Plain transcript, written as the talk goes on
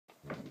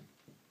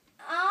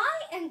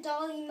am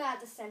Dolley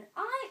Madison.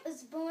 I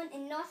was born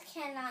in North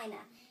Carolina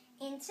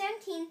in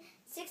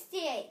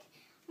 1768.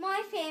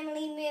 My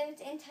family moved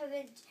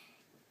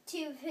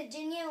to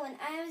Virginia when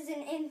I was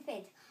an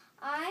infant.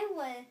 I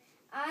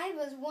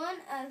was one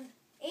of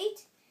 8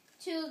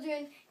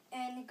 children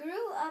and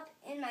grew up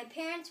in my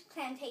parents'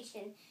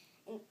 plantation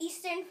in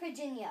Eastern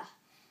Virginia.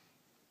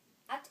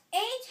 At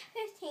age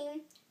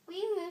 15,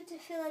 we moved to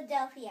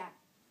Philadelphia.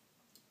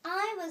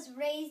 I was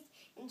raised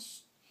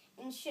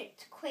in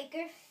strict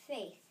Quaker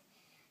faith.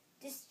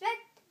 Despite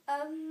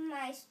of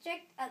my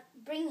strict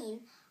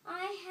upbringing,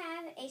 I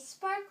have a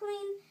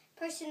sparkling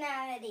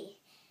personality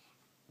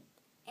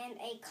and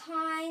a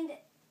kind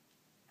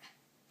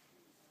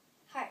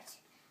heart.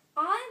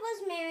 I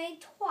was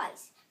married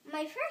twice.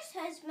 My first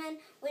husband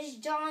was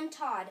John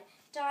Todd,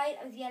 died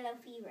of yellow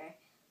fever.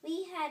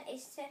 We had a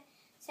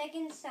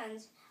second son.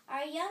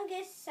 Our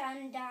youngest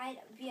son died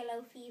of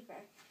yellow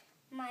fever.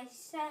 My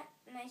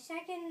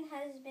second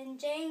husband,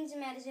 James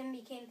Madison,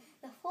 became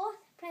the 4th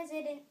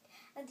President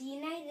of the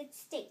United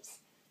States.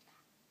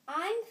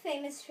 I'm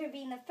famous for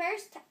being the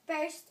first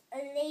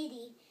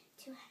lady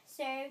to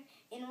serve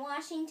in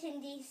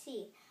Washington,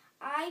 D.C.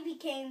 I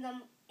became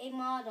a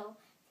model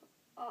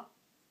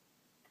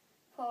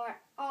for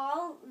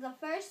all the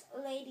first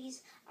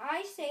ladies.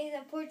 I say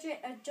the portrait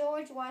of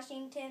George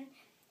Washington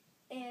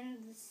in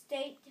the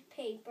state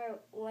paper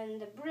when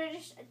the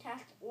British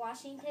attacked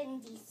Washington,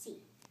 D.C.